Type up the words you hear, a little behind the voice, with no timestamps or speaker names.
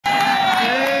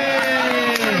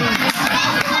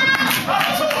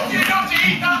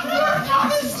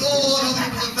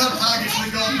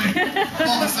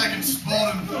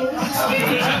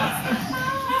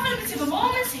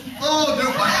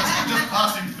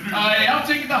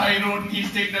taking the high road and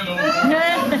he's taking the low road.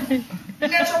 He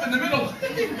ends up in the middle. Who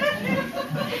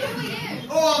are you?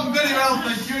 Oh, I'm very well,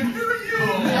 thank you. Who are you?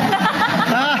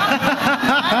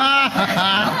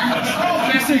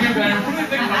 Oh, messing about. What do you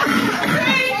think about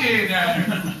crazy now?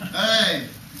 Hey,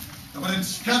 we're in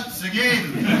skirts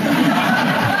again.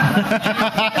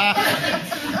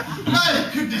 My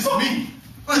goodness me.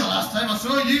 Well, the last time I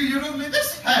saw you, you were only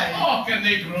this high. Oh, can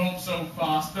they grow up so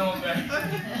fast, don't they? I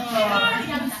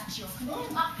haven't that joke.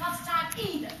 Not past time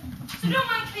either. So don't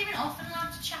mind clearing off and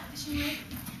allowed to chat this with.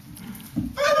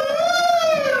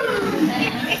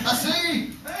 I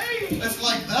see. Hey, it's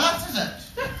like that, is it?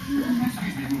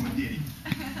 Excuse me a moment, dearie.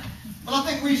 Well, I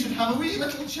think we should have a wee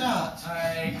little chat.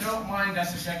 I don't mind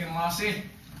us a second, lassie.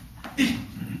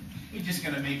 We just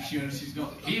gotta make sure she's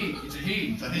got he. It's a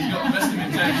he. So he's got the best of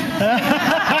intentions.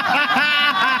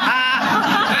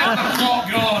 That's the plot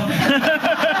gone.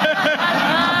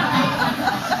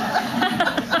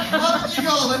 What? You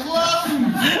got a little laugh?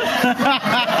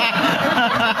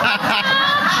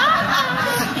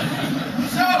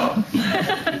 So,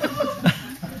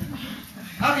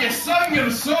 have you sung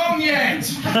your song yet?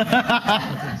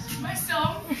 My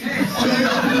song?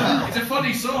 It's a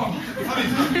funny song. Funny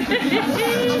thing.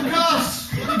 Of course.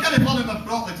 You can't follow them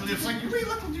properly till you've sung your wee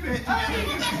little duet together.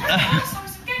 I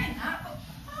was forgetting that, but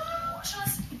what shall I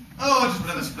sing? Oh, just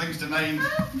whatever springs to mind.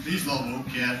 These lot won't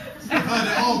care. I've heard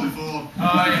it all before.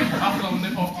 Aye, after I'll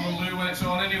nip off to the loo when it's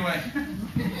on anyway.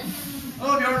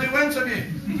 Oh, you already went, have you?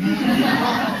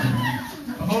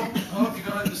 I hope you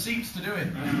got out the seats to do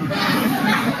it.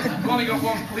 I've only got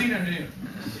one cleaner here.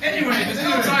 Anyway, there's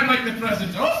no time like the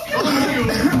present. Off you go.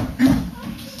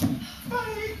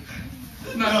 Bye.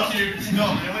 Isn't that cute?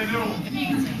 Not really, no.